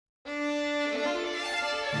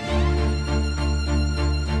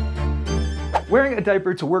Wearing a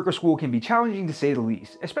diaper to work or school can be challenging to say the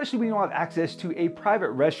least, especially when you don't have access to a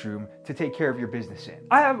private restroom to take care of your business in.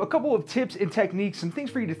 I have a couple of tips and techniques, some things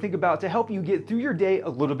for you to think about to help you get through your day a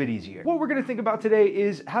little bit easier. What we're going to think about today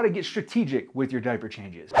is how to get strategic with your diaper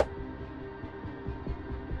changes.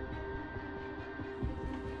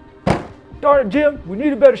 Darn it, Jim, we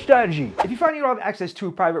need a better strategy. If you find you don't have access to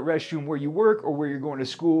a private restroom where you work or where you're going to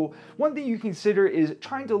school, one thing you can consider is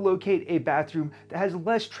trying to locate a bathroom that has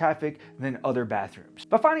less traffic than other bathrooms.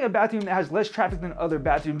 By finding a bathroom that has less traffic than other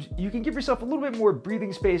bathrooms, you can give yourself a little bit more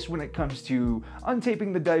breathing space when it comes to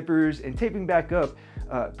untaping the diapers and taping back up.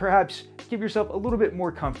 Perhaps give yourself a little bit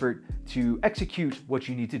more comfort to execute what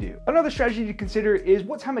you need to do. Another strategy to consider is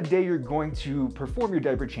what time of day you're going to perform your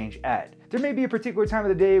diaper change at. There may be a particular time of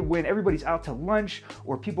the day when everybody's out to lunch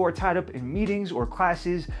or people are tied up in meetings or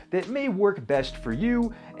classes that may work best for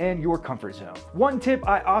you and your comfort zone. One tip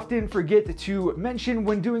I often forget to mention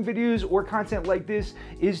when doing videos or content like this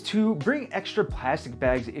is to bring extra plastic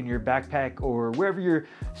bags in your backpack or wherever you're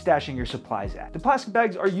stashing your supplies at. The plastic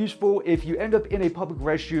bags are useful if you end up in a public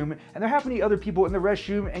restroom and there happen to be other people in the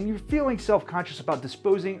restroom and you're feeling self-conscious about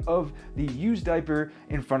disposing of the used diaper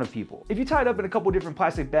in front of people. If you tie it up in a couple different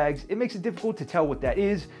plastic bags, it makes it difficult to tell what that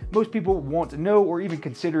is. Most people won't know or even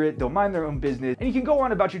consider it. They'll mind their own business and you can go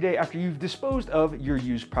on about your day after you've disposed of your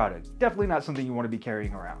used product. Definitely not something you want to be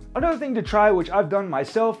carrying around. Another thing to try, which I've done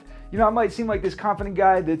myself, I might seem like this confident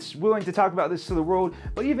guy that's willing to talk about this to the world,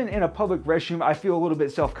 but even in a public restroom, I feel a little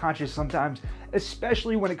bit self-conscious sometimes,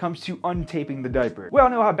 especially when it comes to untaping the diaper. We all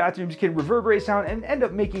know how bathrooms can reverberate sound and end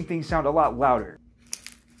up making things sound a lot louder.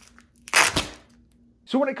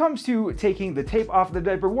 So when it comes to taking the tape off the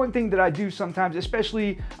diaper, one thing that I do sometimes,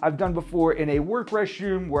 especially I've done before in a work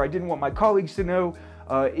restroom where I didn't want my colleagues to know,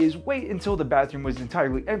 is wait until the bathroom was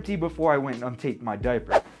entirely empty before I went and untaped my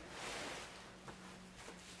diaper.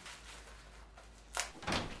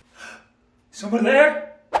 Someone there?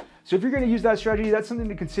 So if you're going to use that strategy, that's something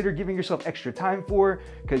to consider giving yourself extra time for,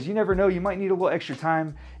 because you never know, you might need a little extra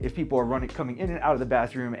time if people are coming in and out of the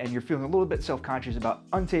bathroom and you're feeling a little bit self-conscious about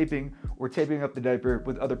untaping or taping up the diaper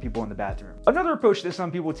with other people in the bathroom. Another approach that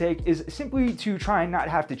some people take is simply to try and not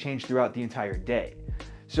have to change throughout the entire day.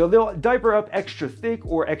 So they'll diaper up extra thick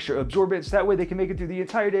or extra absorbent so that way they can make it through the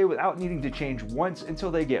entire day without needing to change once until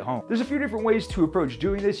they get home. There's a few different ways to approach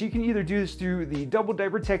doing this. You can either do this through the double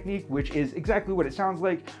diaper technique, which is exactly what it sounds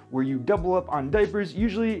like, where you double up on diapers.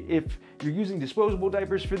 Usually if you're using disposable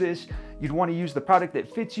diapers for this, you'd want to use the product that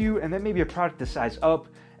fits you and then maybe a product to size up,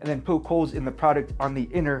 and then poke holes in the product on the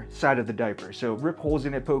inner side of the diaper. So rip holes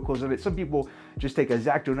in it, poke holes in it. Some people just take a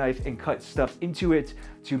X-Acto knife and cut stuff into it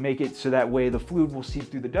to make it so that way the fluid will seep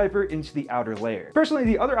through the diaper into the outer layer. Personally,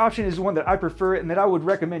 the other option is the one that I prefer and that I would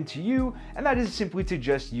recommend to you, and that is simply to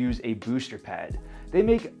just use a booster pad. They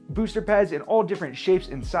make booster pads in all different shapes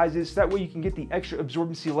and sizes, so that way you can get the extra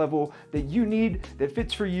absorbency level that you need, that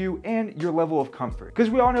fits for you and your level of comfort. Because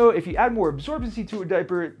we all know if you add more absorbency to a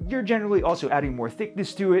diaper, you're generally also adding more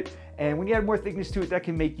thickness to it. And when you add more thickness to it, that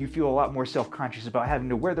can make you feel a lot more self-conscious about having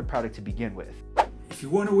to wear the product to begin with. If you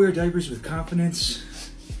want to wear diapers with confidence,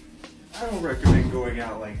 I don't recommend going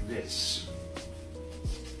out like this.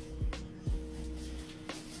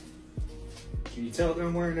 Can you tell that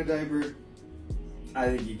I'm wearing a diaper? I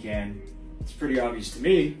think you can. It's pretty obvious to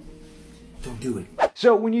me. Don't do it.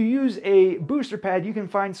 So when you use a booster pad, you can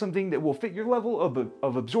find something that will fit your level of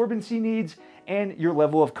absorbency needs and your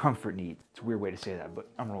level of comfort needs. It's a weird way to say that, but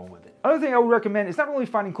I'm rolling with it. Another thing I would recommend is not only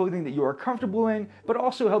finding clothing that you are comfortable in, but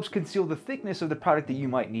also helps conceal the thickness of the product that you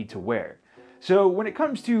might need to wear. So when it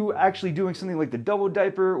comes to actually doing something like the double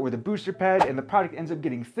diaper or the booster pad and the product ends up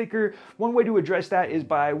getting thicker, one way to address that is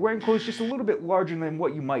by wearing clothes just a little bit larger than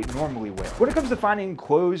what you might normally wear. When it comes to finding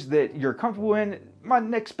clothes that you're comfortable in, my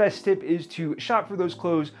next best tip is to shop for those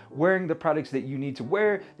clothes wearing the products that you need to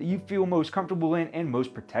wear, that you feel most comfortable in and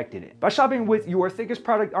most protected in. By shopping with your thickest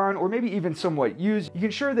product on, or maybe even somewhat used, you can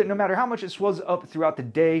ensure that no matter how much it swells up throughout the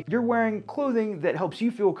day, you're wearing clothing that helps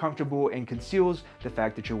you feel comfortable and conceals the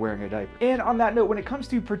fact that you're wearing a diaper. And on that note, when it comes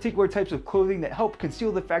to particular types of clothing that help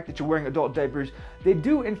conceal the fact that you're wearing adult diapers, they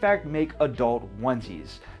do in fact make adult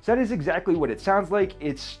onesies. So that is exactly what it sounds like.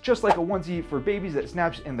 It's just like a onesie for babies that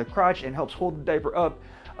snaps in the crotch and helps hold the diaper up.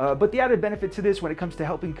 But the added benefit to this when it comes to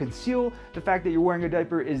helping conceal the fact that you're wearing a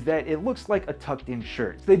diaper is that it looks like a tucked in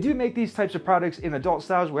shirt. They do make these types of products in adult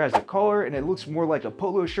styles where it has a collar and it looks more like a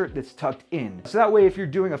polo shirt that's tucked in. So that way if you're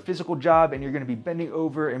doing a physical job and you're going to be bending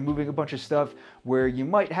over and moving a bunch of stuff where you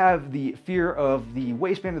might have the fear of the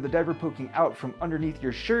waistband of the diaper poking out from underneath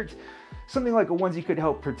your shirt, something like a onesie could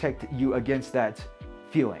help protect you against that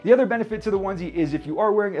feeling. The other benefit to the onesie is if you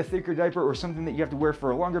are wearing a thicker diaper or something that you have to wear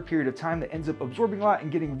for a longer period of time that ends up absorbing a lot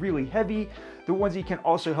and getting really heavy, the onesie can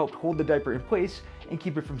also help hold the diaper in place and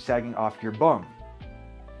keep it from sagging off your bum.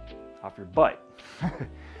 Off your butt.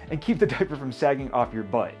 And keep the diaper from sagging off your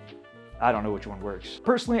butt. I don't know which one works.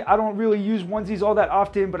 Personally, I don't really use onesies all that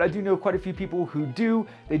often, but I do know quite a few people who do.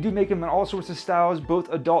 They do make them in all sorts of styles,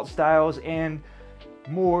 both adult styles and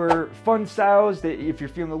more fun styles, that if you're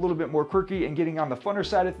feeling a little bit more quirky and getting on the funner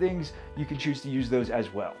side of things, you can choose to use those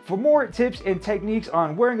as well. For more tips and techniques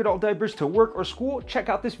on wearing adult diapers to work or school, check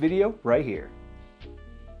out this video right here.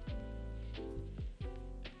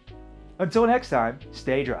 Until next time,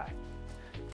 stay dry.